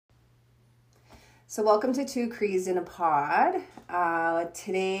So welcome to Two Crees in a Pod.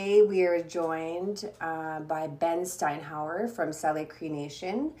 Today we are joined by Ben Steinhauer from Saleh Cree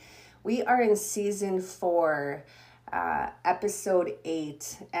Nation. We are in season 4, episode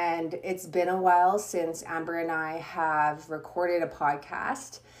 8, and it's been a while since Amber and I have recorded a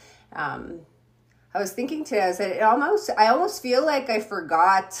podcast. I was thinking today, I said, I almost feel like I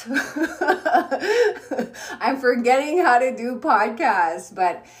forgot. I'm forgetting how to do podcasts,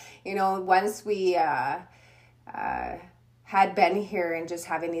 but you know, once we had Ben here and just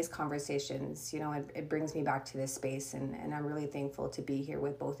having these conversations, you know, it brings me back to this space, and I'm really thankful to be here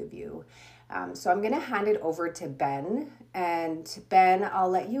with both of you. So I'm going to hand it over to Ben. And Ben, I'll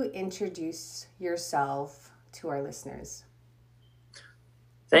let you introduce yourself to our listeners.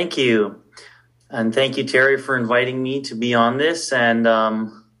 Thank you. And thank you, Terry, for inviting me to be on this. And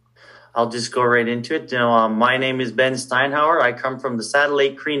I'll just go right into it. My name is Ben Steinhauer. I come from the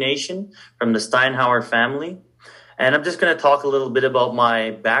Saleh Cree Nation, from the Steinhauer family. And I'm just going to talk a little bit about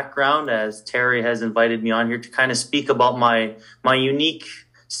my background, as Terry has invited me on here to kind of speak about my unique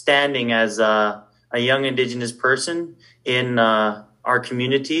standing as a young Indigenous person in our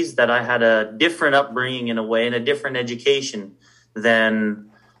communities, that I had a different upbringing in a way and a different education than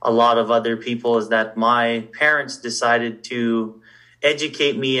a lot of other people, is that my parents decided to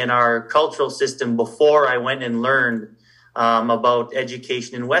educate me in our cultural system before I went and learned about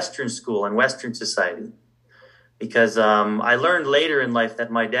education in Western school and Western society. Because I learned later in life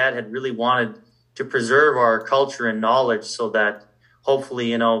that my dad had really wanted to preserve our culture and knowledge, so that hopefully,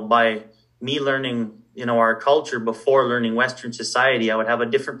 you know, by me learning, you know, our culture before learning Western society, I would have a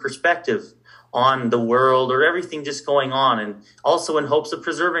different perspective on the world or everything just going on, and also in hopes of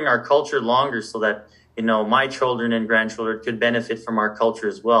preserving our culture longer, so that, you know, my children and grandchildren could benefit from our culture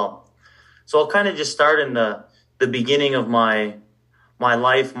as well. So I'll kind of just start in the beginning of my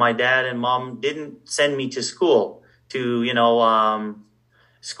life. My dad and mom didn't send me to school,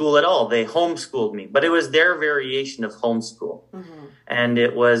 school at all. They homeschooled me, but it was their variation of homeschool. Mm-hmm. And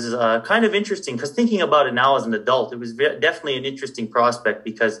it was kind of interesting, because thinking about it now as an adult, it was definitely an interesting prospect,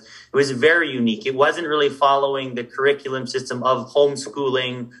 because it was very unique. It wasn't really following the curriculum system of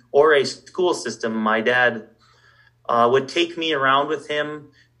homeschooling or a school system. My dad would take me around with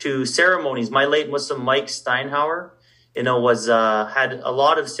him to ceremonies. My late Muslim Mike Steinhauer, you know, had a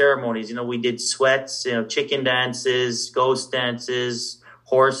lot of ceremonies. You know, we did sweats, you know, chicken dances, ghost dances,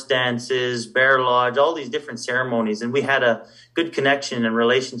 horse dances, bear lodge, all these different ceremonies. And we had a good connection and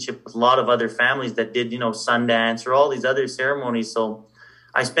relationship with a lot of other families that did, you know, Sundance or all these other ceremonies. So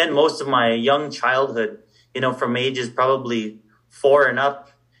I spent most of my young childhood, you know, from ages probably 4 and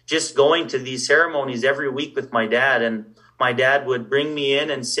up, just going to these ceremonies every week with my dad. And my dad would bring me in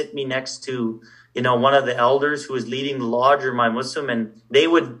and sit me next to, you know, one of the elders who was leading the lodge, or my Muslim, and they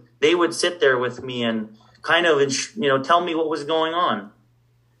would sit there with me and kind of, you know, tell me what was going on.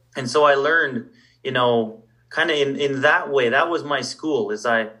 And so I learned, you know, kind of in that way. That was my school, is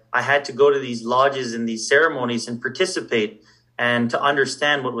I had to go to these lodges and these ceremonies and participate and to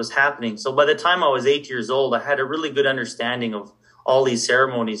understand what was happening. So by the time I was 8 years old, I had a really good understanding of all these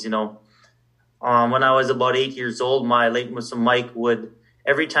ceremonies. You know, when I was about 8 years old, my late Muslim Mike would,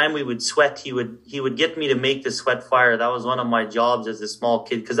 every time we would sweat, he would get me to make the sweat fire. That was one of my jobs as a small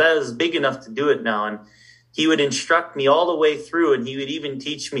kid, because I was big enough to do it now. And he would instruct me all the way through, and he would even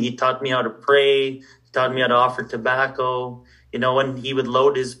teach me. He taught me how to pray. He taught me how to offer tobacco. You know, when he would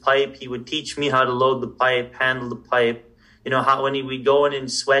load his pipe, he would teach me how to load the pipe, handle the pipe. You know, how when we'd go in and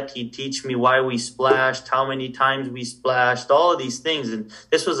sweat, he'd teach me why we splashed, how many times we splashed, all of these things. And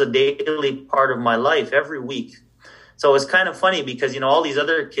this was a daily part of my life every week. So it was kind of funny, because, you know, all these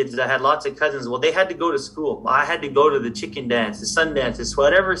other kids that had lots of cousins, well, they had to go to school. I had to go to the chicken dance, the sun dances,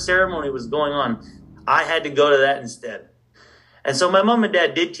 whatever ceremony was going on. I had to go to that instead. And so my mom and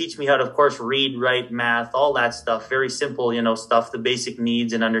dad did teach me how to, of course, read, write, math, all that stuff. Very simple, you know, stuff, the basic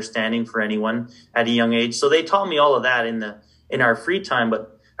needs and understanding for anyone at a young age. So they taught me all of that in our free time.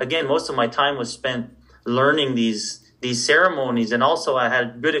 But again, most of my time was spent learning these ceremonies. And also I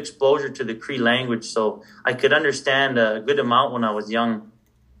had good exposure to the Cree language, so I could understand a good amount when I was young.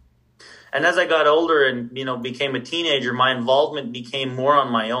 And as I got older and, you know, became a teenager, my involvement became more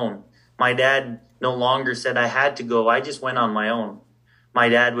on my own. My dad no longer said I had to go. I just went on my own. My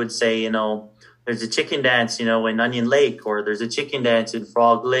dad would say, you know, there's a chicken dance, you know, in Onion Lake, or there's a chicken dance in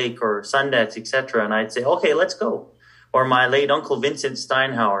Frog Lake or Sundance, etc. And I'd say, okay, let's go. Or my late Uncle Vincent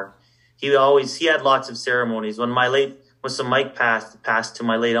Steinhauer, he had lots of ceremonies. When my late Muslim Mike passed to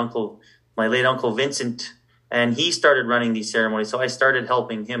my late Uncle Vincent, and he started running these ceremonies. So I started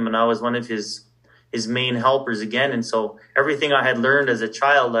helping him, and I was one of his main helpers again. And so everything I had learned as a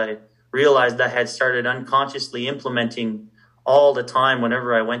child, realized I had started unconsciously implementing all the time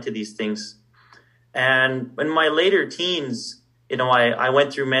whenever I went to these things. And in my later teens, I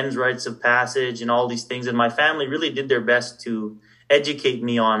went through men's rites of passage and all these things, and my family really did their best to educate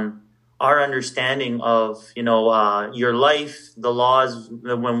me on our understanding of, your life, the laws,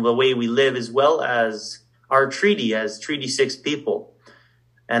 the way we live, as well as our treaty as Treaty 6 people.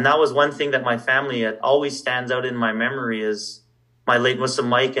 And that was one thing that my family always stands out in my memory is my late Musa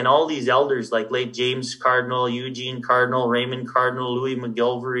Mike and all these elders like late James Cardinal, Eugene Cardinal, Raymond Cardinal, Louis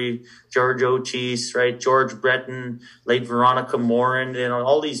McGilvery, George O'Cheese, right? George Breton, late Veronica Morin,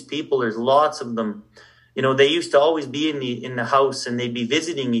 all these people, there's lots of them. They used to always be in the house, and they'd be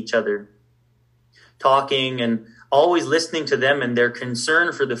visiting each other, talking, and always listening to them and their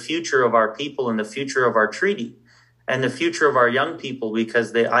concern for the future of our people and the future of our treaty and the future of our young people,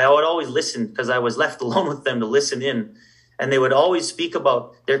 because I would always listen because I was left alone with them to listen in. And they would always speak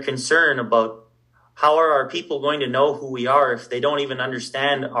about their concern about how are our people going to know who we are if they don't even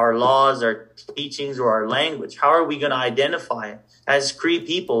understand our laws, our teachings, or our language? How are we going to identify as Cree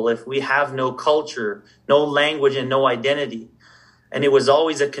people if we have no culture, no language, and no identity? And it was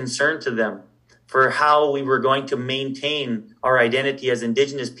always a concern to them for how we were going to maintain our identity as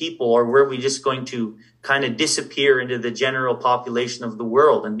Indigenous people, or were we just going to kind of disappear into the general population of the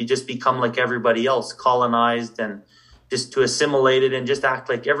world and just become like everybody else, colonized and just to assimilate it and just act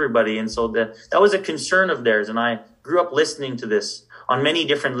like everybody. And so that was a concern of theirs. And I grew up listening to this on many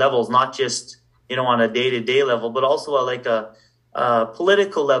different levels, not just, on a day-to-day level, but also like a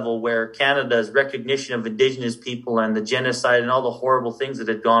political level where Canada's recognition of Indigenous people and the genocide and all the horrible things that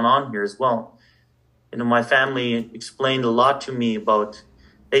had gone on here as well. My family explained a lot to me about,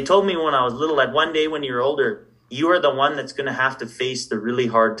 they told me when I was little that one day when you're older, you are the one that's going to have to face the really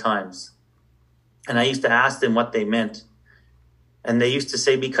hard times. And I used to ask them what they meant. And they used to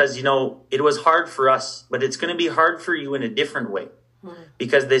say, because, it was hard for us, but it's going to be hard for you in a different way.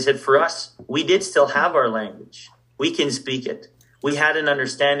 Because they said, for us, we did still have our language. We can speak it. We had an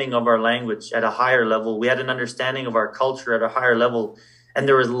understanding of our language at a higher level. We had an understanding of our culture at a higher level. And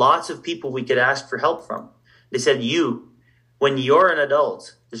there was lots of people we could ask for help from. They said, when you're an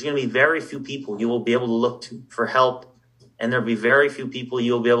adult, there's going to be very few people you will be able to look to for help. And there'll be very few people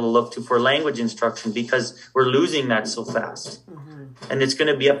you'll be able to look to for language instruction because we're losing that so fast. And it's going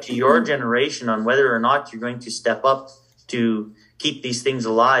to be up to your generation on whether or not you're going to step up to keep these things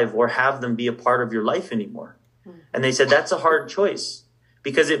alive or have them be a part of your life anymore. And they said, that's a hard choice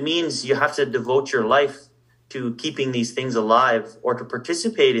because it means you have to devote your life to keeping these things alive or to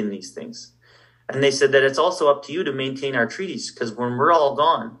participate in these things. And they said that it's also up to you to maintain our treaties because when we're all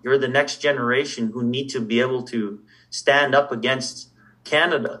gone, you're the next generation who need to be able to stand up against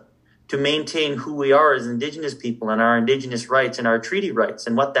Canada to maintain who we are as Indigenous people and our Indigenous rights and our treaty rights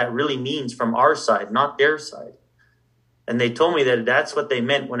and what that really means from our side, not their side. And they told me that that's what they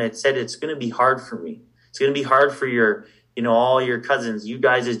meant when it said it's going to be hard for me. It's going to be hard for your, all your cousins, you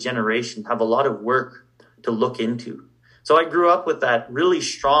guys as generation have a lot of work to look into. So I grew up with that really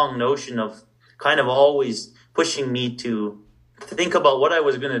strong notion of kind of always pushing me to think about what I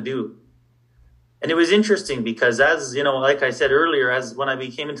was going to do. And it was interesting because as, like I said earlier, as when I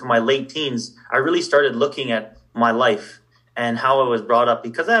became into my late teens, I really started looking at my life and how I was brought up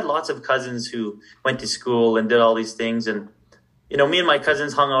because I had lots of cousins who went to school and did all these things. And, me and my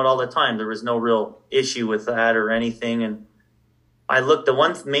cousins hung out all the time. There was no real issue with that or anything. And the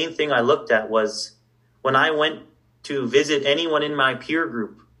one main thing I looked at was when I went to visit anyone in my peer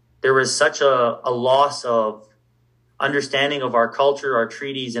group, there was such a loss of understanding of our culture, our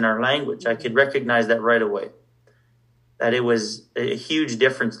treaties, and our language. I could recognize that right away. That it was a huge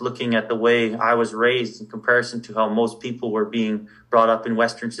difference looking at the way I was raised in comparison to how most people were being brought up in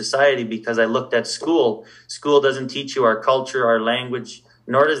Western society because I looked at school. School doesn't teach you our culture, our language,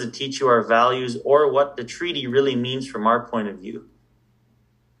 nor does it teach you our values or what the treaty really means from our point of view.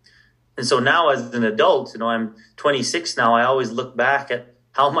 And so now as an adult, I'm 26 now, I always look back at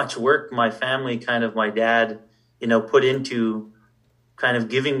how much work my family, my dad, put into kind of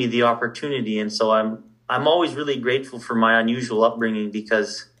giving me the opportunity. And so I'm always really grateful for my unusual upbringing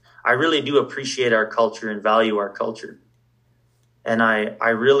because I really do appreciate our culture and value our culture. And I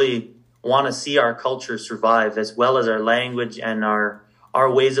really want to see our culture survive as well as our language and our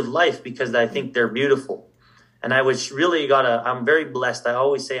ways of life because I think they're beautiful. And I'm very blessed. I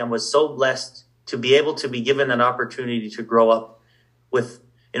always say I was so blessed to be able to be given an opportunity to grow up with,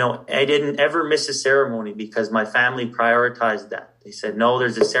 I didn't ever miss a ceremony because my family prioritized that. They said, no,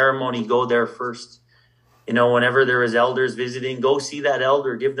 there's a ceremony, go there first. Whenever there was elders visiting, go see that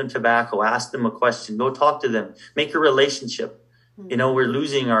elder, give them tobacco, ask them a question, go talk to them, make a relationship. You know, we're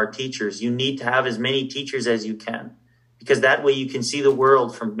losing our teachers. You need to have as many teachers as you can, because that way you can see the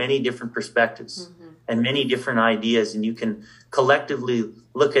world from many different perspectives and many different ideas, and you can collectively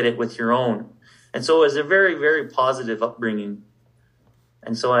look at it with your own. And so it was a very, very positive upbringing.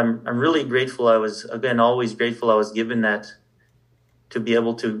 And so I'm really grateful. I was, again, always grateful I was given that, to be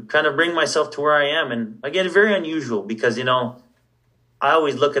able to kind of bring myself to where I am. And again, very unusual, because, you know, I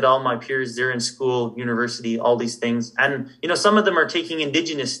always look at all my peers, they're in school, university, all these things. And, you know, some of them are taking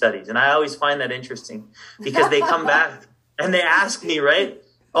Indigenous studies. And I always find that interesting, because they come back and they ask me, right?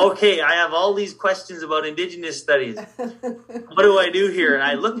 Okay, I have all these questions about Indigenous studies. What do I do here? And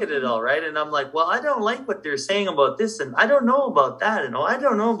I look at it all, right? And I'm like, well, I don't like what they're saying about this. And I don't know about that. And I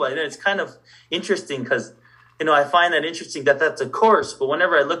don't know about it. And it's kind of interesting, because, you know, I find that interesting that that's a course. But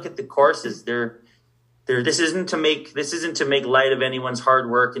whenever I look at the courses, this isn't to make light of anyone's hard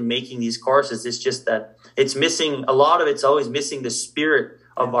work in making these courses. It's just that it's missing, a lot of it's always missing the spirit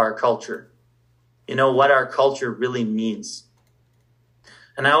of our culture. You know, what our culture really means.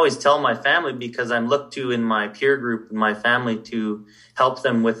 And I always tell my family, because I'm looked to in my peer group and my family to help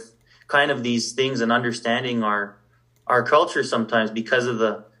them with kind of these things and understanding our culture sometimes, because of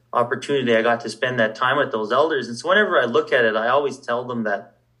the opportunity I got to spend that time with those elders. And so whenever I look at it, I always tell them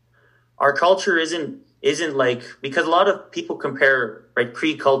that our culture isn't like, because a lot of people compare, right,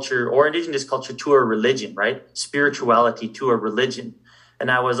 Cree culture or Indigenous culture to a religion, right? Spirituality to a religion. And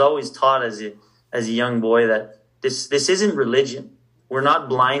I was always taught as a young boy that this isn't religion. We're not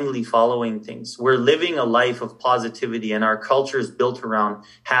blindly following things. We're living a life of positivity, and our culture is built around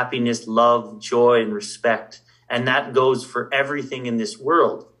happiness, love, joy, and respect. And that goes for everything in this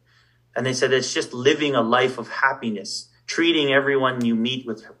world. And they said it's just living a life of happiness, treating everyone you meet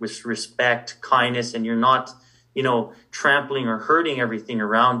with respect, kindness, and you're not, you know, trampling or hurting everything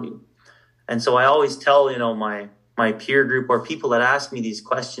around you. And so I always tell, you know, my peer group or people that ask me these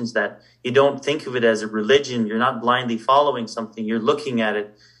questions that you don't think of it as a religion. You're not blindly following something. You're looking at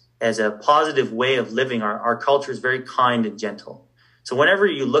it as a positive way of living. Our culture is very kind and gentle. So whenever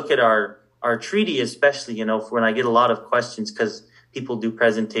you look at our treaty, especially, you know, when I get a lot of questions, because people do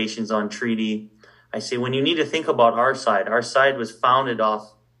presentations on treaty, I say, when you need to think about our side was founded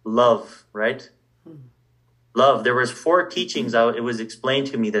off love, right? Love. There was 4 teachings. It was explained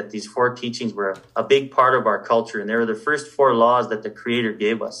to me that these 4 teachings were a big part of our culture. And they were the first 4 laws that the Creator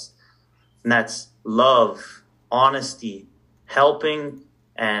gave us. And that's love, honesty, helping,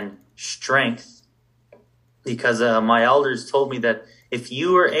 and strength. Because my elders told me that if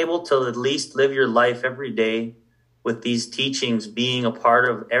you are able to at least live your life every day with these teachings being a part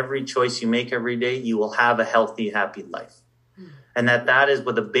of every choice you make every day, you will have a healthy, happy life. And that is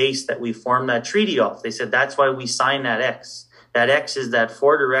what the base that we formed that treaty off. They said that's why we signed that X. That X is that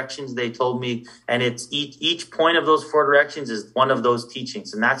 4 directions they told me, and it's each point of those 4 directions is one of those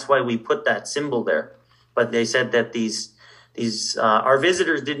teachings, and that's why we put that symbol there. But they said that these our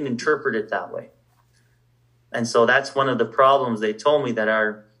visitors didn't interpret it that way, and so that's one of the problems. They told me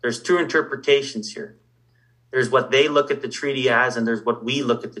that there's 2 interpretations here. There's what they look at the treaty as, and there's what we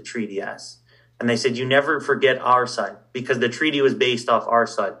look at the treaty as. And they said, you never forget our side, because the treaty was based off our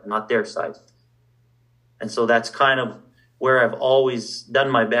side, not their side. And so that's kind of where I've always done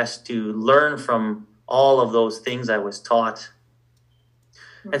my best to learn from all of those things I was taught.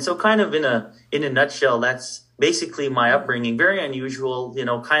 And so kind of in a nutshell, that's basically my upbringing. Very unusual, you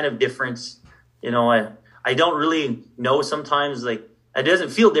know, kind of different. You know, I don't really know sometimes, like, it doesn't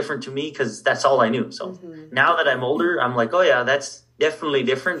feel different to me because that's all I knew. So now that I'm older, I'm like, oh yeah, that's definitely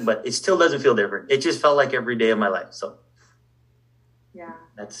different, but it still doesn't feel different. It just felt like every day of my life. So yeah,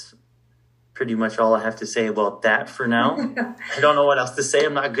 that's pretty much all I have to say about that for now. I don't know what else to say.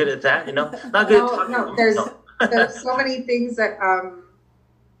 I'm not good at that, you know. Not good at talking. No, there's so many things that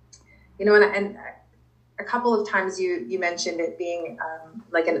you know, and a couple of times you mentioned it being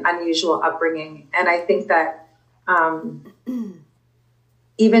like an unusual upbringing, and I think that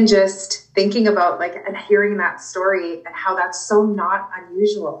even just thinking about like and hearing that story and how that's so not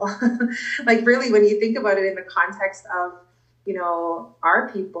unusual, like really when you think about it in the context of, you know,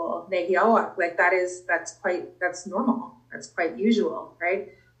 our people, Nehiawa, like that's normal. That's quite usual, right?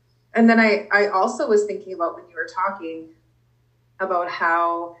 And then I also was thinking about when you were talking about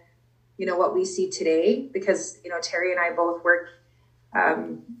how, you know, what we see today, because, you know, Terry and I both work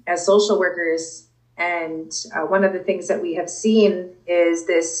as social workers. And one of the things that we have seen is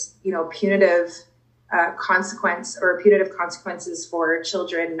this, you know, punitive consequences for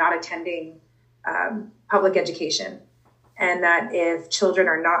children not attending public education. And that if children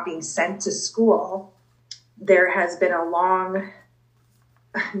are not being sent to school, there has been a long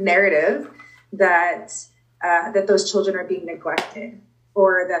narrative that that those children are being neglected,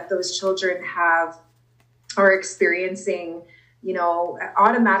 or that those children are experiencing,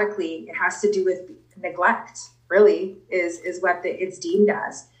 automatically it has to do with neglect, really, is what it's deemed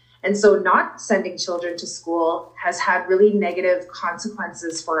as. And so not sending children to school has had really negative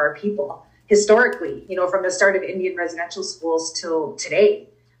consequences for our people historically, from the start of Indian residential schools till today.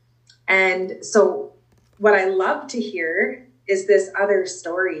 And so what I love to hear is this other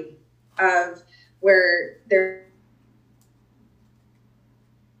story of where there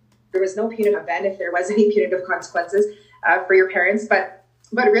was no punitive event, if there was any punitive consequences for your parents, but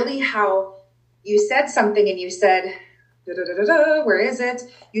really how you said something and you said, where is it?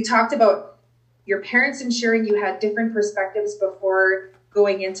 You talked about your parents ensuring you had different perspectives before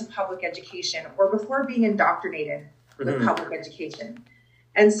going into public education or before being indoctrinated with public education.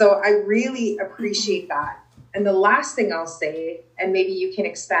 And so I really appreciate that. And the last thing I'll say, and maybe you can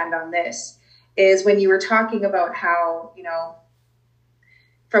expand on this, is when you were talking about how,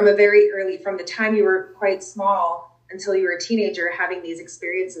 from the time you were quite small until you were a teenager, having these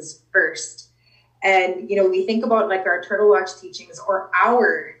experiences first. And, we think about like our Turtle Watch teachings or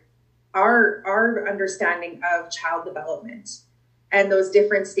our understanding of child development and those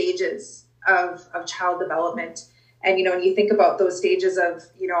different stages of child development. And, when you think about those stages of,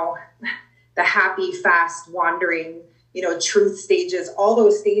 the happy, fast, wandering, truth stages, all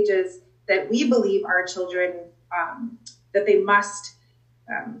those stages that we believe our children, that they must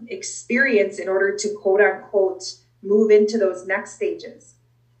experience in order to quote unquote move into those next stages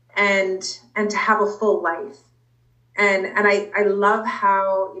and to have a full life. And I love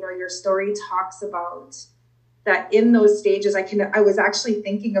how, your story talks about that in those stages. I was actually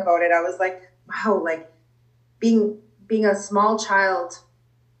thinking about it. I was like, wow, like being a small child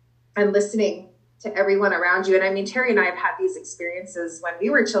and listening to everyone around you. And I mean, Terry and I have had these experiences when we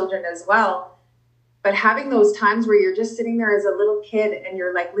were children as well, but having those times where you're just sitting there as a little kid and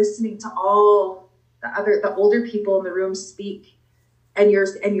you're like listening to all the older people in the room speak, and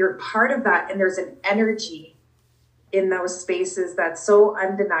you're part of that. And there's an energy in those spaces that's so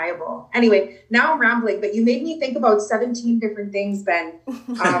undeniable. Anyway, now I'm rambling, but you made me think about 17 different things, Ben.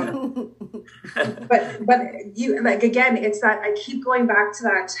 But you, like, again, it's that I keep going back to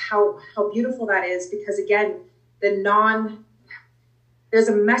that, how beautiful that is, because again, there's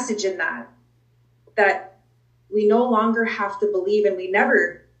a message in that we no longer have to believe, and we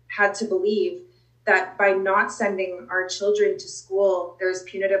never had to believe, that by not sending our children to school, there's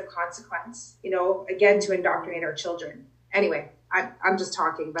punitive consequence, again, to indoctrinate our children. Anyway, I'm just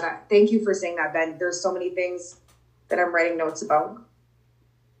talking, but thank you for saying that, Ben. There's so many things that I'm writing notes about.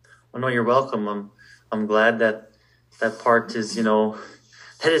 Well, no, you're welcome. I'm glad that part is, that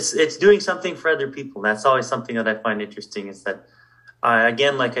it's doing something for other people. That's always something that I find interesting, is that,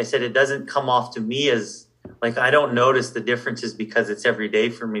 again, like I said, it doesn't come off to me as, like, I don't notice the differences because it's every day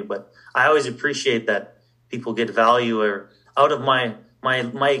for me, but I always appreciate that people get value out of my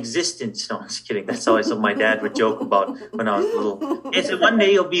existence. No, I'm just kidding. That's always what my dad would joke about when I was little. He said, one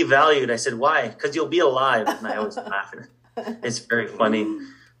day you'll be valued. I said, why? Because you'll be alive. And I always laugh. It's very funny.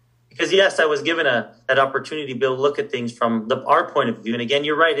 Because, yes, I was given that opportunity to be able to look at things from our point of view. And again,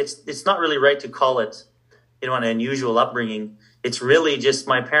 you're right. It's not really right to call it, an unusual upbringing. It's really just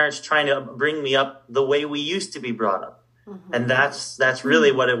my parents trying to bring me up the way we used to be brought up. Mm-hmm. And that's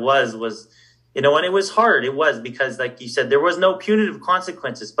really what it was, and it was hard. It was because, like you said, there was no punitive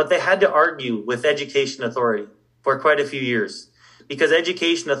consequences, but they had to argue with education authority for quite a few years, because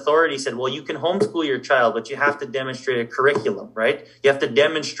education authority said, well, you can homeschool your child, but you have to demonstrate a curriculum, right? You have to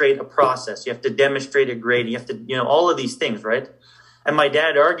demonstrate a process. You have to demonstrate a grade. You have to, all of these things, right? And my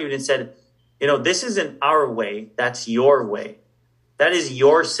dad argued and said, this isn't our way. That's your way. That is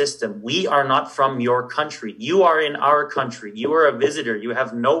your system. We are not from your country. You are in our country. You are a visitor. You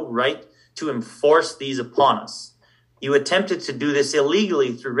have no right to enforce these upon us. You attempted to do this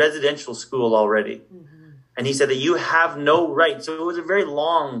illegally through residential school already. Mm-hmm. And he said that you have no right. So it was a very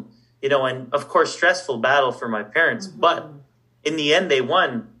long, and of course, stressful battle for my parents. Mm-hmm. But in the end, they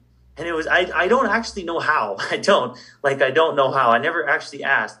won. And it was, I don't actually know how. I don't know how. I never actually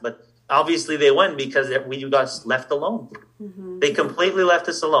asked, but obviously they won because we got left alone. Mm-hmm. They completely left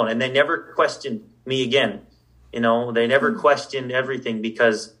us alone, and they never questioned me again. They never questioned everything,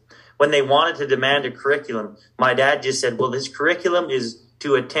 because when they wanted to demand a curriculum, my dad just said, well, this curriculum is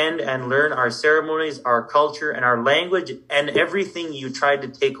to attend and learn our ceremonies, our culture, and our language, and everything you tried to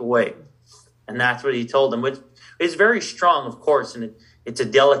take away. And that's what he told them, which is very strong, of course, and it's a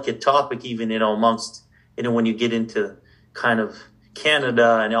delicate topic even, amongst, when you get into kind of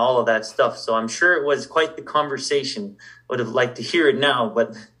Canada and all of that stuff. So I'm sure it was quite the conversation. Would have liked to hear it now,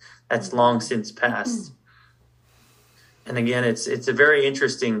 but that's long since passed. And again, it's a very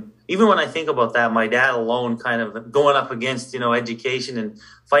interesting. Even when I think about that, my dad alone, kind of going up against education and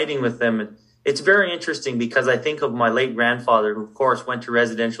fighting with them. It's very interesting because I think of my late grandfather, who of course went to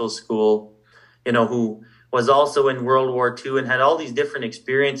residential school, who was also in World War II and had all these different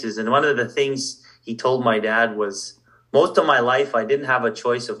experiences. And one of the things he told my dad was, most of my life, I didn't have a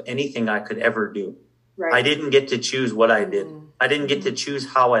choice of anything I could ever do. Right. I didn't get to choose what I did. I didn't get to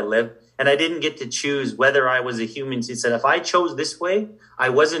choose how I lived. And I didn't get to choose whether I was a human. He said, if I chose this way, I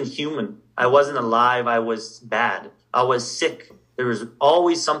wasn't human. I wasn't alive. I was bad. I was sick. There was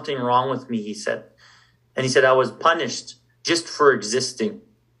always something wrong with me, he said. And he said, I was punished just for existing.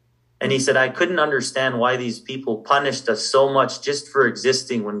 And he said, I couldn't understand why these people punished us so much just for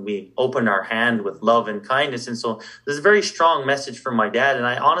existing when we opened our hand with love and kindness. And so there's a very strong message from my dad. And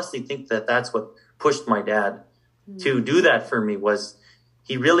I honestly think that that's what pushed my dad to do that for me, was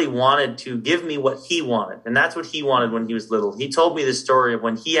he really wanted to give me what he wanted. And that's what he wanted when he was little. He told me the story of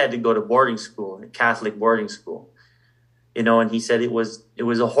when he had to go to boarding school, a Catholic boarding school, and he said it was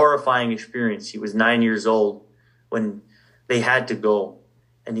a horrifying experience. He was 9 years old when they had to go.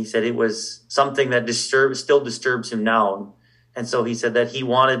 And he said it was something that still disturbs him now. And so he said that he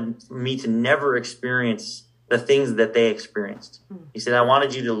wanted me to never experience the things that they experienced. He said, I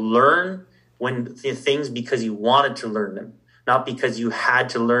wanted you to learn things because you wanted to learn them, not because you had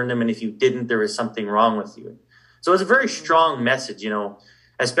to learn them. And if you didn't, there was something wrong with you. So it's a very strong message,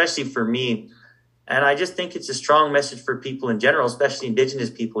 especially for me. And I just think it's a strong message for people in general, especially Indigenous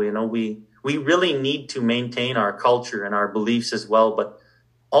people. We really need to maintain our culture and our beliefs as well, but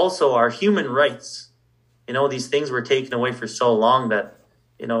also our human rights. These things were taken away for so long that,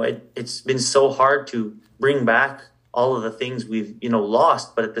 it's been so hard to bring back all of the things we've,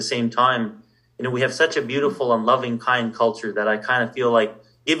 lost. But at the same time, we have such a beautiful and loving, kind culture that I kind of feel like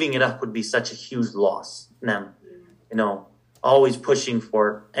giving it up would be such a huge loss. Them, always pushing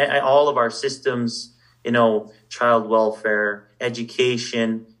for all of our systems, child welfare,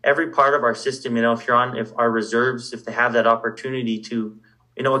 education, every part of our system. If our reserves, if they have that opportunity to,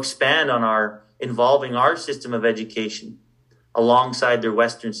 expand on involving our system of education alongside their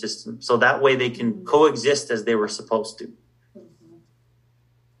Western system, so that way they can coexist as they were supposed to.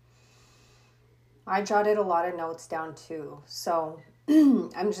 I jotted a lot of notes down too, so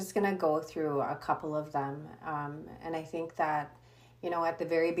I'm just going to go through a couple of them. And I think that, at the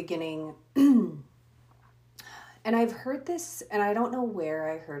very beginning, and I've heard this, and I don't know where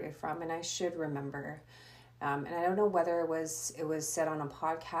I heard it from, and I should remember. And I don't know whether it was said on a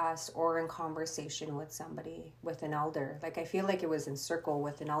podcast or in conversation with somebody, with an elder. Like, I feel like it was in circle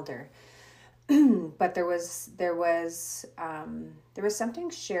with an elder. But there was something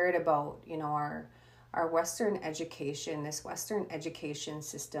shared about, our Western education. This Western education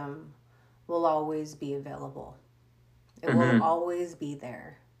system will always be available. It will always be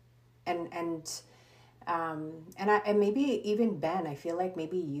there. And maybe even Ben, I feel like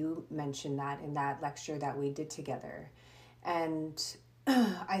maybe you mentioned that in that lecture that we did together. And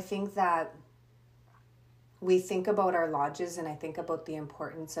I think that we think about our lodges, and I think about the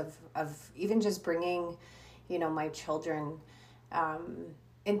importance of even just bringing, my children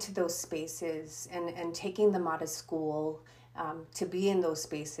into those spaces and taking them out of school to be in those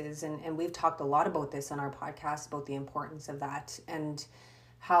spaces. And we've talked a lot about this on our podcast, about the importance of that and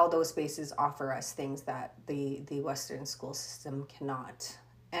how those spaces offer us things that the Western school system cannot.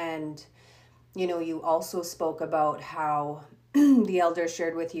 And, you also spoke about how the elder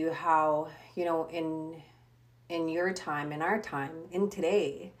shared with you how, in your time, in our time, in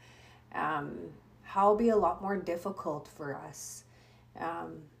today, how it'll be a lot more difficult for us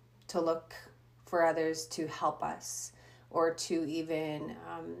to look for others to help us, or to even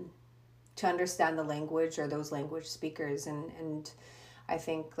to understand the language or those language speakers. And I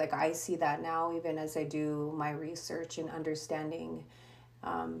think, like, I see that now, even as I do my research and understanding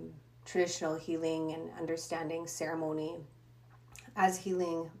traditional healing and understanding ceremony as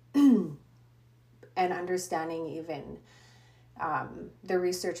healing, and understanding even the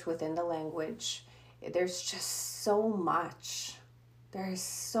research within the language. There's just so much. There's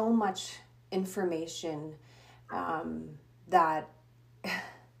so much information that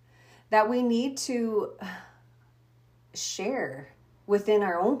we need to share within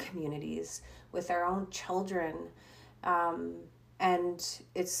our own communities, with our own children. And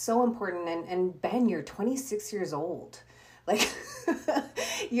it's so important. And Ben, you're 26 years old. Like,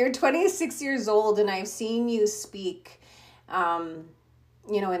 you're 26 years old, and I've seen you speak,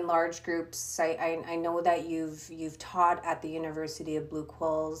 in large groups. I know that you've taught at the University of Blue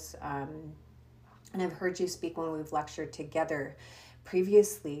Quills, and I've heard you speak when we've lectured together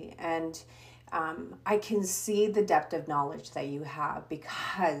previously. And I can see the depth of knowledge that you have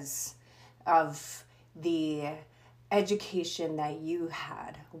because of the education that you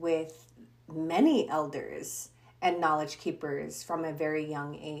had with many elders and knowledge keepers from a very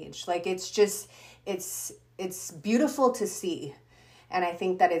young age. Like, it's beautiful to see. And I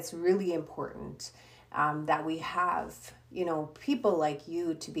think that it's really important that we have, people like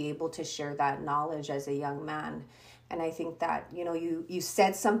you to be able to share that knowledge as a young man. And I think that, you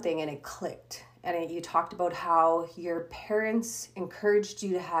said something and it clicked. And you talked about how your parents encouraged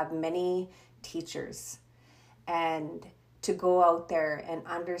you to have many teachers and to go out there and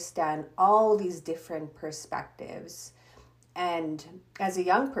understand all these different perspectives. And as a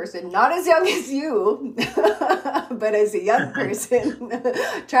young person, not as young as you, but as a young person,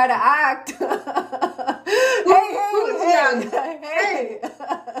 try to act. Hey.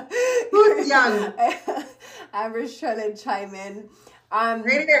 Who's young? Amber's trying to chime in.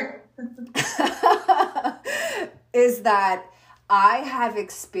 Right here. Is that I have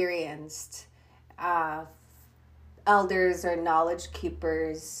experienced elders or knowledge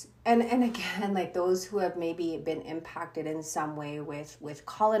keepers, and again, like those who have maybe been impacted in some way with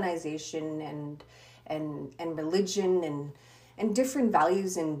colonization and religion and different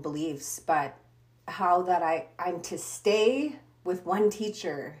values and beliefs, but how that I'm to stay with one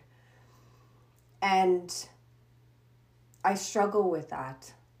teacher, and I struggle with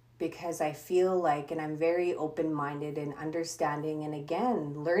that because I feel like, and I'm very open-minded and understanding, and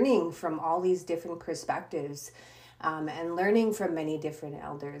again, learning from all these different perspectives, and learning from many different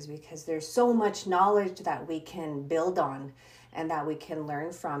elders, because there's so much knowledge that we can build on and that we can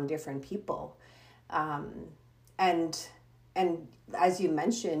learn from different people. And as you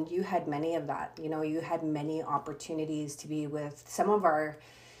mentioned, you had many of that. You had many opportunities to be with some of our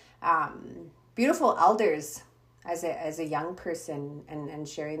beautiful elders as a young person and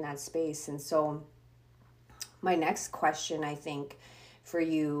sharing that space. And so my next question, I think, for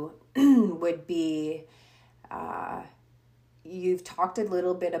you would be, you've talked a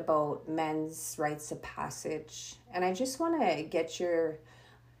little bit about men's rites of passage, and I just want to get your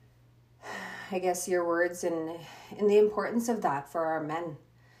words and the importance of that for our men,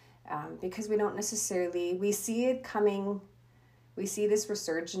 because we don't necessarily, we see it coming. We see this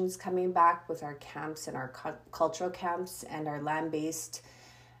resurgence coming back with our camps and our cultural camps and our land-based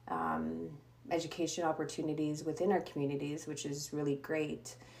education opportunities within our communities, which is really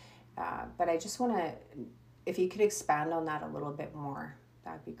great. But I just want to, if you could expand on that a little bit more,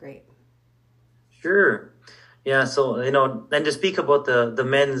 that'd be great. Sure. Yeah. So, and to speak about the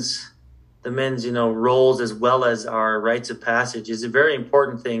men's, roles as well as our rites of passage is a very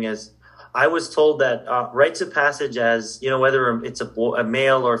important thing. As I was told that rites of passage, as whether it's a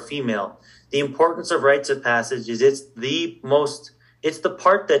male or female, the importance of rites of passage is it's the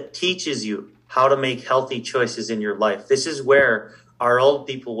part that teaches you how to make healthy choices in your life. This is where our old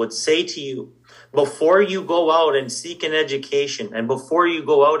people would say to you, before you go out and seek an education and before you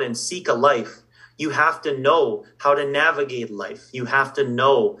go out and seek a life, you have to know how to navigate life. You have to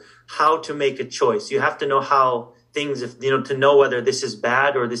know how to make a choice. You have to know how things, to know whether this is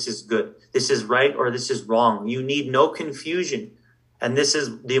bad or this is good. This is right or this is wrong. You need no confusion. And this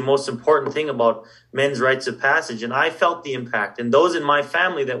is the most important thing about men's rites of passage. And I felt the impact. And those in my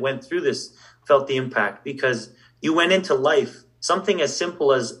family that went through this felt the impact, because you went into life, something as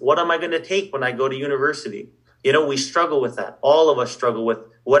simple as, what am I going to take when I go to university? We struggle with that. All of us struggle with,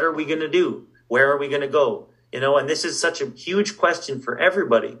 what are we going to do? Where are we going to go? And this is such a huge question for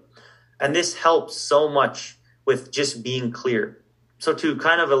everybody. And this helps so much with just being clear. So to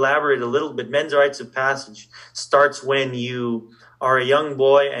kind of elaborate a little bit, men's rites of passage starts when you are a young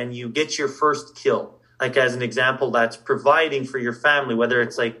boy and you get your first kill. Like, as an example, that's providing for your family, whether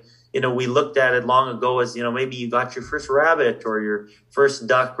it's like, we looked at it long ago as, maybe you got your first rabbit or your first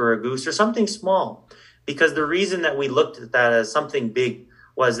duck or a goose or something small. Because the reason that we looked at that as something big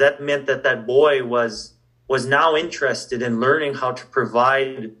was that meant that boy was now interested in learning how to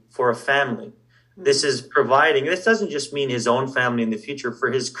provide for a family. This is providing. This doesn't just mean his own family in the future, for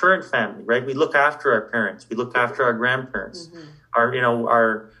his current family, right? We look after our parents. We look after our grandparents,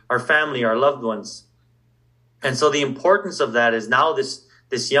 our family, our loved ones. And so the importance of that is now this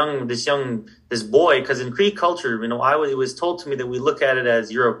boy, because in Cree culture, it was told to me that we look at it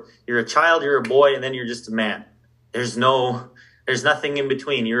as you're a child, you're a boy, and then you're just a man. There's nothing in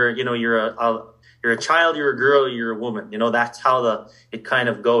between. You're a child, you're a girl, you're a woman. That's how it kind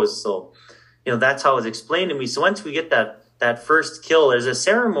of goes. So, that's how it's explained to me. So once we get that first kill, there's a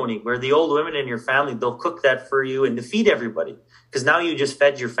ceremony where the old women in your family, they'll cook that for you and to feed everybody. Because now you just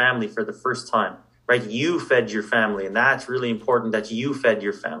fed your family for the first time, right? You fed your family. And that's really important, that you fed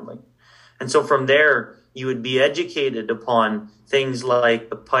your family. And so from there, you would be educated upon things like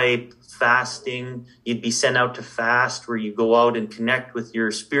the pipe, fasting. You'd be sent out to fast, where you go out and connect with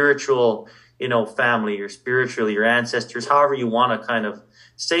your spiritual, family, your ancestors, however you want to kind of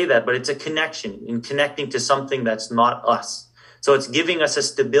say that. But it's a connection, in connecting to something that's not us. So it's giving us a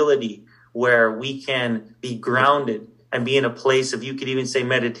stability where we can be grounded and be in a place of, you could even say,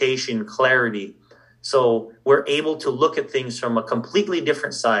 meditation, clarity. So we're able to look at things from a completely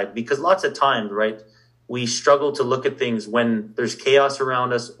different side, because lots of times, right, we struggle to look at things when there's chaos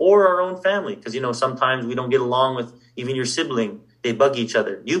around us or our own family. Because, sometimes we don't get along with even your sibling. They bug each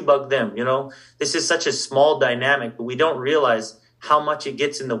other. You bug them, This is such a small dynamic, but we don't realize how much it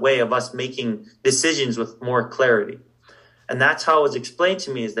gets in the way of us making decisions with more clarity. And that's how it was explained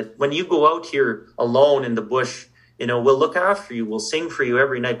to me, is that when you go out here alone in the bush, we'll look after you, we'll sing for you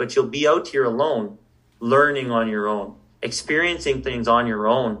every night, but you'll be out here alone, learning on your own, experiencing things on your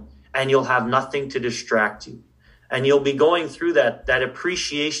own, and you'll have nothing to distract you. And you'll be going through that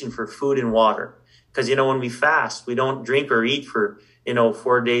appreciation for food and water. Because, when we fast, we don't drink or eat for,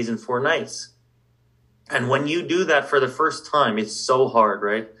 4 days and 4 nights. And when you do that for the first time, it's so hard,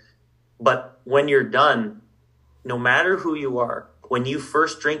 right? But when you're done, no matter who you are, when you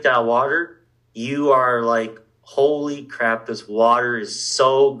first drink that water, you are like, holy crap, this water is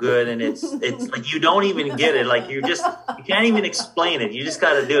so good. And it's like, you don't even get it. Like, you can't even explain it. You just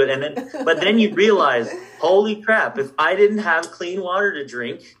got to do it. But then you realize, holy crap, if I didn't have clean water to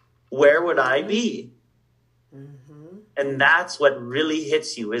drink, where would I be? Mm-hmm. And that's what really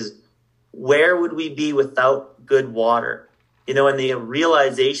hits you, is where would we be without good water? And the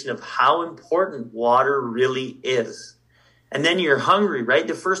realization of how important water really is. And then you're hungry, right?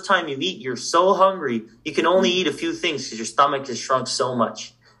 The first time you eat, you're so hungry, you can only eat a few things because your stomach has shrunk so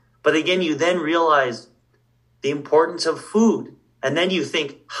much. But again, you then realize the importance of food. And then you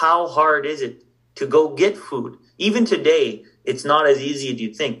think, how hard is it to go get food? Even today, it's not as easy as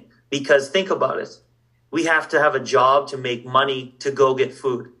you'd think. Because think about it. We have to have a job to make money to go get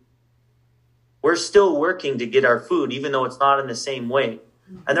food. We're still working to get our food, even though it's not in the same way.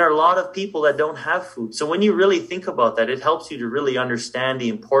 And there are a lot of people that don't have food. So when you really think about that, it helps you to really understand the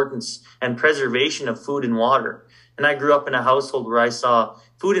importance and preservation of food and water. And I grew up in a household where I saw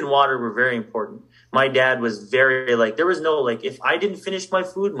food and water were very important. My dad was very there was no, if I didn't finish my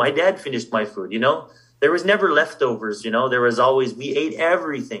food, my dad finished my food, There was never leftovers, there was always, we ate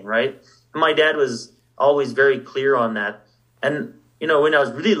everything, right? And my dad was always very clear on that. And when I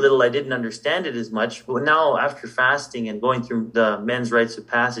was really little, I didn't understand it as much. But now, after fasting and going through the men's rites of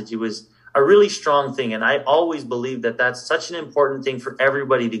passage, it was a really strong thing. And I always believe that that's such an important thing for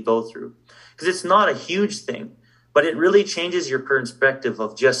everybody to go through. Because it's not a huge thing, but it really changes your perspective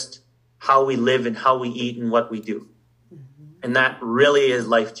of just how we live and how we eat and what we do. Mm-hmm. And that really is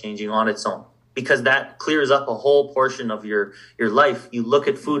life-changing on its own. Because that clears up a whole portion of your life. You look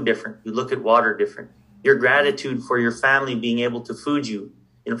at food different. You look at water different. Your gratitude for your family being able to feed you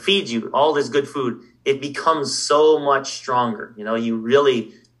all this good food, it becomes so much stronger. You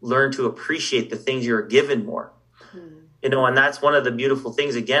really learn to appreciate the things you're given more. And that's one of the beautiful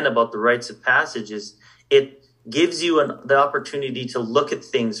things, again, about the rites of passage, is it gives you the opportunity to look at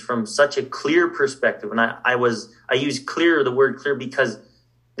things from such a clear perspective. And I use the word clear, because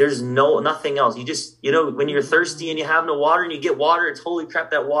there's nothing else. You just, when you're thirsty and you have no water and you get water, it's holy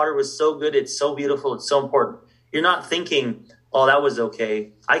crap, that water was so good. It's so beautiful. It's so important. You're not thinking, oh, that was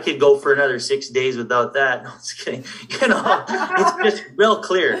okay. I could go for another 6 days without that. No, I'm just kidding. It's just real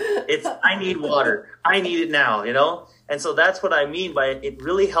clear. I need water. I need it now, And so that's what I mean by it. It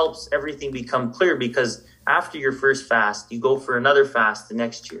really helps everything become clear, because after your first fast, you go for another fast the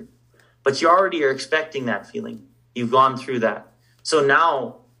next year. But you already are expecting that feeling. You've gone through that. So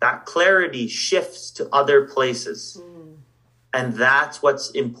now that clarity shifts to other places. And that's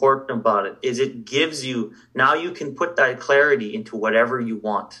what's important about it, is it gives you, now you can put that clarity into whatever you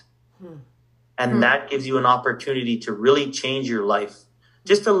want. And that gives you an opportunity to really change your life.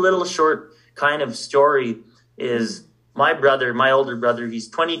 Just a little short kind of story is my older brother, he's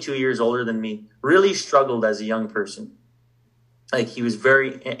 22 years older than me, really struggled as a young person. He was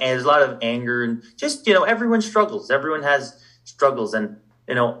there's a lot of anger and just, everyone struggles. Everyone has struggles. And,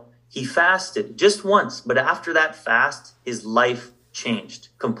 he fasted just once, but after that fast, his life changed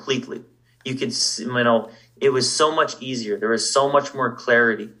completely. You could, it was so much easier. There was so much more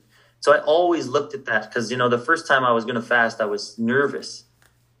clarity. So I always looked at that because, the first time I was going to fast, I was nervous,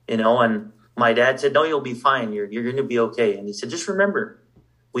 and my dad said, no, you'll be fine. You're going to be okay. And he said, just remember,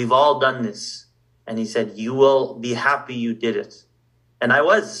 we've all done this. And he said, you will be happy you did it. And I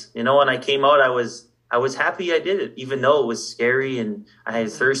was, when I came out, I was happy I did it, even though it was scary and I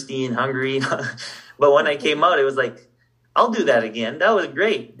was thirsty and hungry. But when I came out, it was like, I'll do that again. That was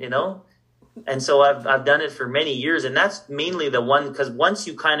great, you know? And so I've done it for many years. And that's mainly the one, because once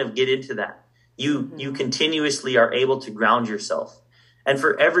you kind of get into that, you continuously are able to ground yourself. And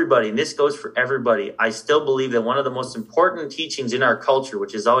for everybody, and this goes for everybody, I still believe that one of the most important teachings in our culture,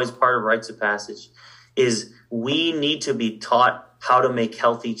 which is always part of rites of passage, is we need to be taught how to make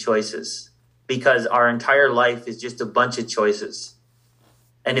healthy choices, because our entire life is just a bunch of choices.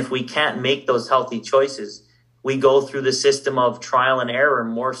 And if we can't make those healthy choices, we go through the system of trial and error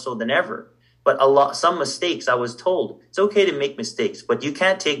more so than ever. But some mistakes, I was told, it's okay to make mistakes, but you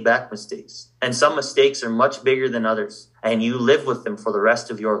can't take back mistakes. And some mistakes are much bigger than others, and you live with them for the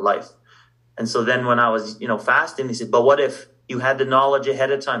rest of your life. And so then when I was, fasting, they said, but what if you had the knowledge ahead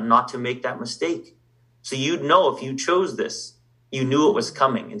of time not to make that mistake? So you'd know if you chose this, you knew it was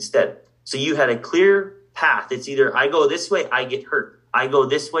coming instead. So you had a clear path. It's either I go this way, I get hurt. I go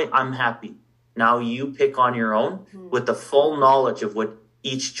this way, I'm happy. Now you pick on your own with the full knowledge of what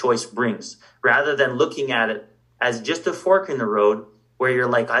each choice brings, rather than looking at it as just a fork in the road where you're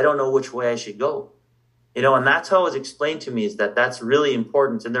like, I don't know which way I should go. And that's how it was explained to me, is that that's really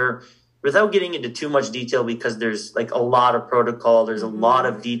important. And without getting into too much detail, because there's like a lot of protocol, there's a lot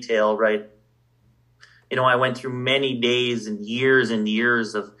of detail, right? I went through many days and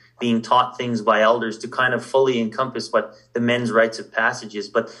years of being taught things by elders to kind of fully encompass what the men's rites of passage is.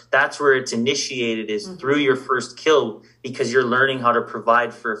 But that's where it's initiated, is through your first kill, because you're learning how to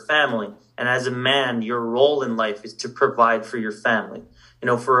provide for a family. And as a man, your role in life is to provide for your family.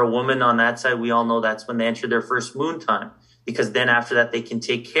 For a woman on that side, we all know that's when they enter their first moon time, because then after that, they can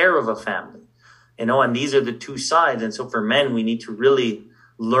take care of a family, and these are the two sides. And so for men, we need to really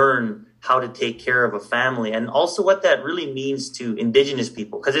learn how to take care of a family, and also what that really means to Indigenous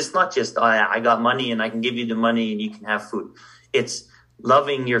people. Because it's not just, I got money and I can give you the money and you can have food. It's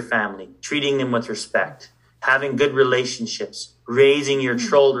loving your family, treating them with respect, having good relationships, raising your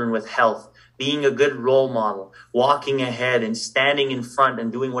children with health, being a good role model, walking ahead and standing in front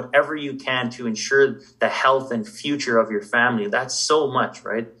and doing whatever you can to ensure the health and future of your family. That's so much,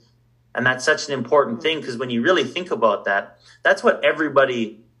 right? And that's such an important thing, because when you really think about that, that's what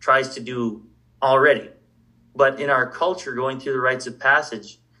everybody tries to do already. But in our culture, going through the rites of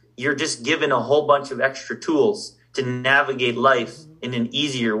passage, you're just given a whole bunch of extra tools to navigate life in an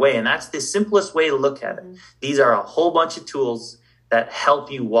easier way. And that's the simplest way to look at it. These are a whole bunch of tools that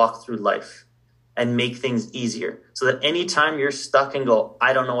help you walk through life and make things easier, so that anytime you're stuck and go,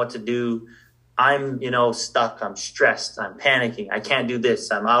 I don't know what to do, I'm, stuck, I'm stressed, I'm panicking, I can't do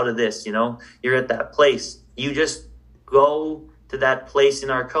this, I'm out of this, you're at that place. You just go to that place in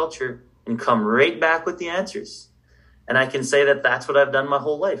our culture and come right back with the answers. And I can say that that's what I've done my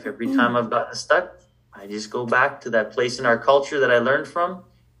whole life. Every time I've gotten stuck, I just go back to that place in our culture that I learned from.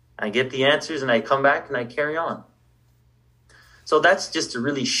 I get the answers and I come back and I carry on. So that's just a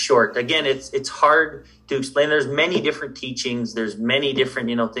really short, again, it's hard to explain. There's many different teachings. There's many different,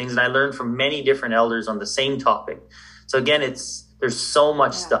 things. And I learned from many different elders on the same topic. So again, there's so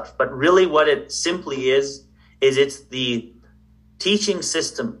much stuff, but really what it simply is it's the teaching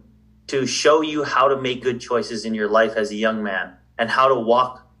system to show you how to make good choices in your life as a young man, and how to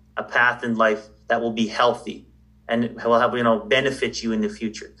walk a path in life that will be healthy and will have, benefit you in the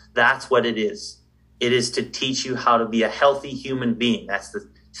future. That's what it is. It is to teach you how to be a healthy human being. That's the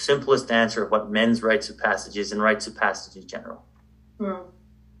simplest answer of what men's rites of passage is, and rites of passage in general.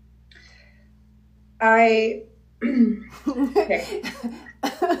 Okay.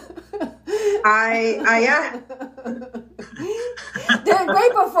 Yeah.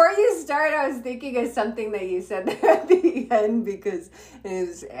 Right before you start, I was thinking of something that you said there at the end, because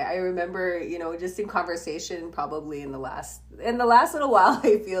I remember, just in conversation, probably in the last little while,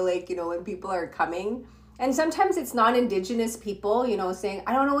 I feel like, when people are coming, and sometimes it's non-Indigenous people, saying,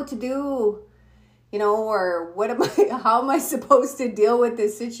 I don't know what to do, or how am I supposed to deal with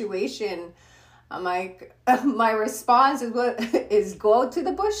this situation? I'm like, my response is go out to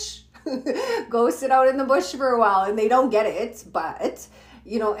the bush. Go sit out in the bush for a while. And they don't get it, but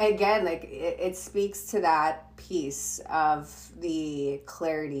again, like it speaks to that piece of the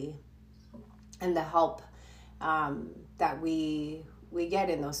clarity and the help that we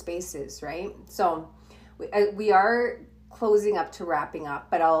get in those spaces, right? So we are closing up to wrapping up,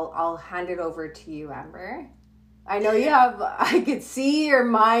 but I'll hand it over to you, Amber. I know I could see your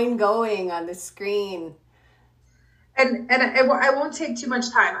mind going on the screen. And I won't take too much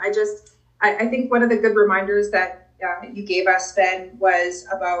time. I think one of the good reminders that you gave us then was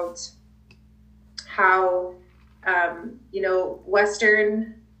about how,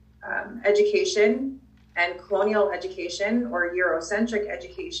 Western education and colonial education or Eurocentric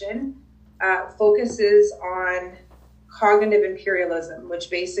education focuses on cognitive imperialism, which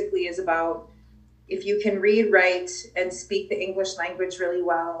basically is about if you can read, write, and speak the English language really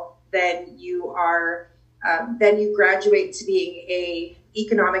well, then you are then you graduate to being a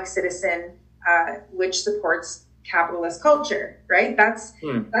economic citizen, which supports capitalist culture. Right? That's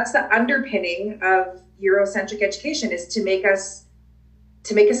the underpinning of Eurocentric education, is to make us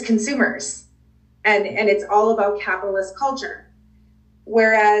consumers, and it's all about capitalist culture.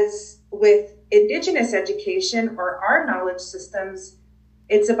 Whereas with Indigenous education or our knowledge systems,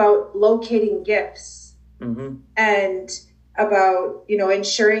 it's about locating gifts and about,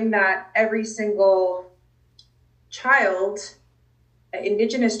 ensuring that every single child,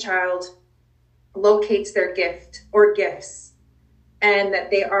 Indigenous child, locates their gift or gifts, and that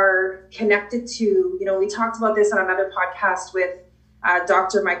they are connected to, we talked about this on another podcast with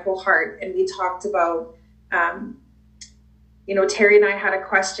Dr. Michael Hart, and we talked about, Terry and I had a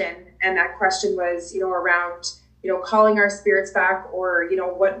question, and that question was, around, calling our spirits back, or,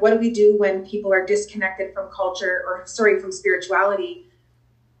 what do we do when people are disconnected from from spirituality?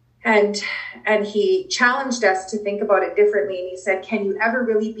 And he challenged us to think about it differently. And he said, can you ever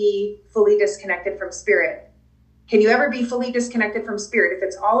really be fully disconnected from spirit? Can you ever be fully disconnected from spirit? If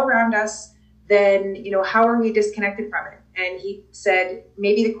it's all around us, then, how are we disconnected from it? And he said,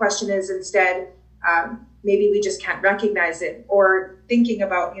 maybe the question is instead, maybe we just can't recognize it, or thinking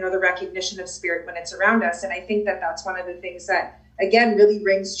about, the recognition of spirit when it's around us. And I think that that's one of the things that, again, really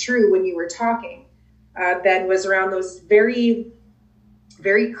rings true when you were talking, Ben, was around those very,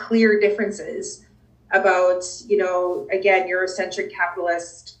 very clear differences about, again, Eurocentric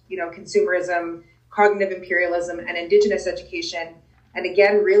capitalist, consumerism, cognitive imperialism, and Indigenous education. And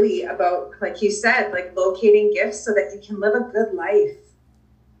again, really about, like you said, like locating gifts so that you can live a good life.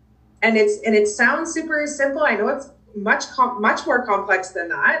 And it sounds super simple. I know it's much more complex than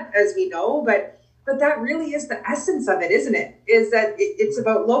that, as we know, but that really is the essence of it, isn't it? Is that it's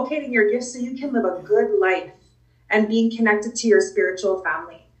about locating your gifts so you can live a good life and being connected to your spiritual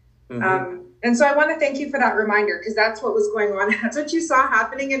family. And so I want to thank you for that reminder, because that's what was going on. That's what you saw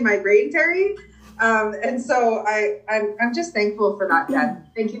happening in my brain, Terry. And so I'm just thankful for that,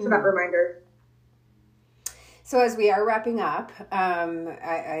 Dad. Thank you for that reminder. So as we are wrapping up,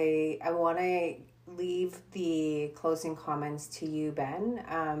 I want to leave the closing comments to you, Ben.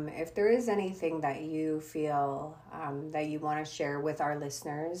 If there is anything that you feel that you want to share with our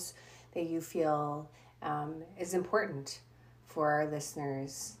listeners, that you feel is important for our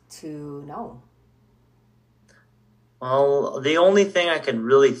listeners to know. Well, the only thing I can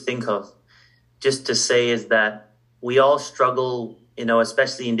really think of just to say is that we all struggle,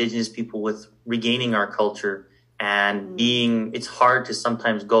 especially Indigenous people, with regaining our culture. And it's hard to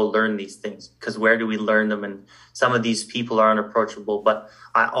sometimes go learn these things, because where do we learn them? And some of these people are unapproachable. But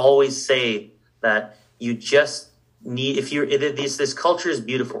I always say that you just need, this culture is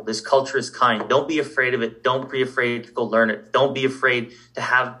beautiful. This culture is kind. Don't be afraid of it. Don't be afraid to go learn it. Don't be afraid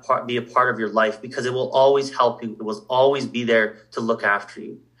to be a part of your life, because it will always help you. It will always be there to look after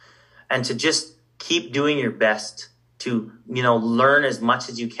you, and to just keep doing your best to, learn as much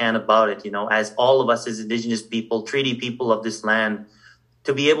as you can about it, as all of us as Indigenous people, treaty people of this land,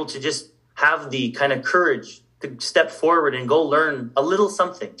 to be able to just have the kind of courage to step forward and go learn a little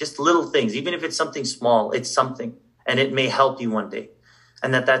something, just little things. Even if it's something small, it's something, and it may help you one day.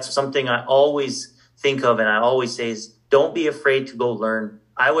 And that's something I always think of, and I always say is, don't be afraid to go learn.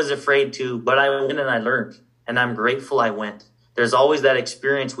 I was afraid to, but I went and I learned, and I'm grateful I went. There's always that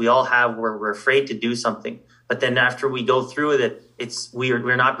experience we all have where we're afraid to do something. But then after we go through it,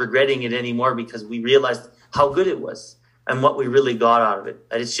 we're not regretting it anymore, because we realized how good it was and what we really got out of it.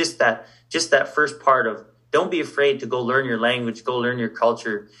 And it's just that first part of, don't be afraid to go learn your language, go learn your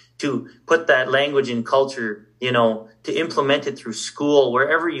culture, to put that language and culture, to implement it through school,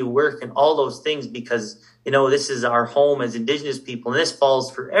 wherever you work, and all those things, because, this is our home as Indigenous people. And this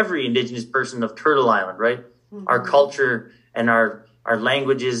falls for every Indigenous person of Turtle Island, right? Mm-hmm. Our culture and our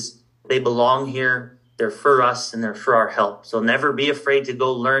languages, they belong here. They're for us, and they're for our help. So never be afraid to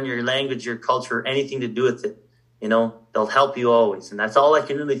go learn your language, your culture, anything to do with it. They'll help you always. And that's all I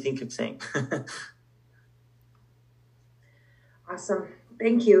can really think of saying. Awesome.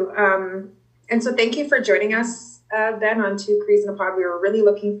 Thank you. And so thank you for joining us, Ben, on Two Crees in a Pod. We were really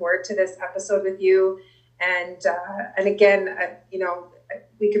looking forward to this episode with you. And again,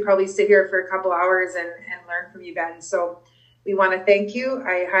 we could probably sit here for a couple hours and learn from you, Ben. So we want to thank you.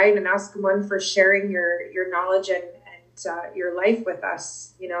 I hi Nanaskamun for sharing your knowledge and your life with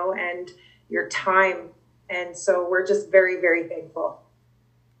us, and your time. And so we're just very, very thankful.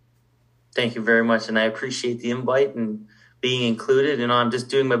 Thank you very much. And I appreciate the invite and being included. I'm just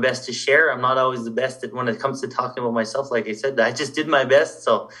doing my best to share. I'm not always the best when it comes to talking about myself. Like I said, I just did my best.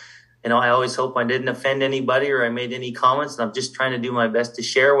 So, I always hope I didn't offend anybody or I made any comments. And I'm just trying to do my best to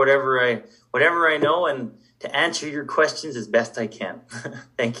share whatever I know and to answer your questions as best I can.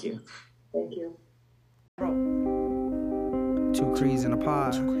 Thank you. Thank you. Two Crees in a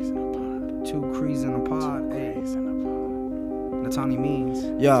pod. Two Crees in a pod. Hey. Natani means.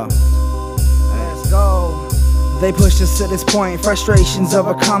 Yo. Let's go. They pushed us to this point, frustrations of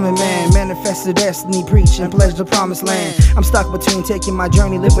a common man. Manifested destiny, preach and pledge the promised land. I'm stuck between taking my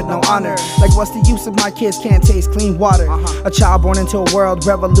journey, live with no honor. Like what's the use if my kids can't taste clean water? A child born into a world,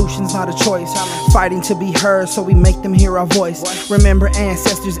 revolution's not a choice. Fighting to be heard, so we make them hear our voice. Remember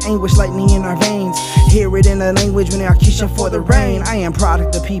ancestors' anguish, lightning in our veins. Hear it in the language when they are kissing for the rain. I am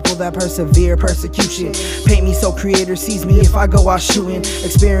product of people that persevere persecution. Paint me so creator sees me if I go out shooting.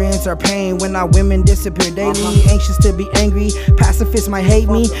 Experience our pain when our women disappear daily. Anxious to be angry, pacifists might hate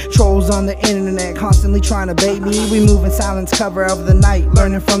me. Trolls on the internet constantly trying to bait me. We move in silence, cover of the night,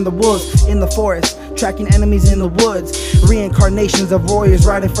 learning from the wolves in the forest, tracking enemies in the woods. Reincarnations of warriors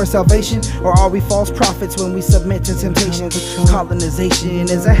riding for salvation, or are we false prophets when we submit to temptation? Colonization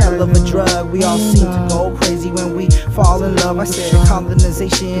is a hell of a drug. We all seem to go crazy when we fall in love. I said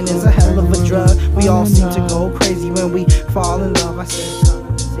colonization is a hell of a drug. We all seem to go crazy when we fall in love. I said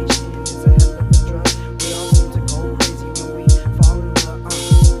colonization is a hell of a drug. We all seem to go crazy when we fall in love.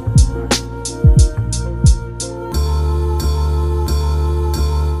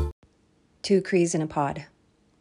 Two Crees in a pod.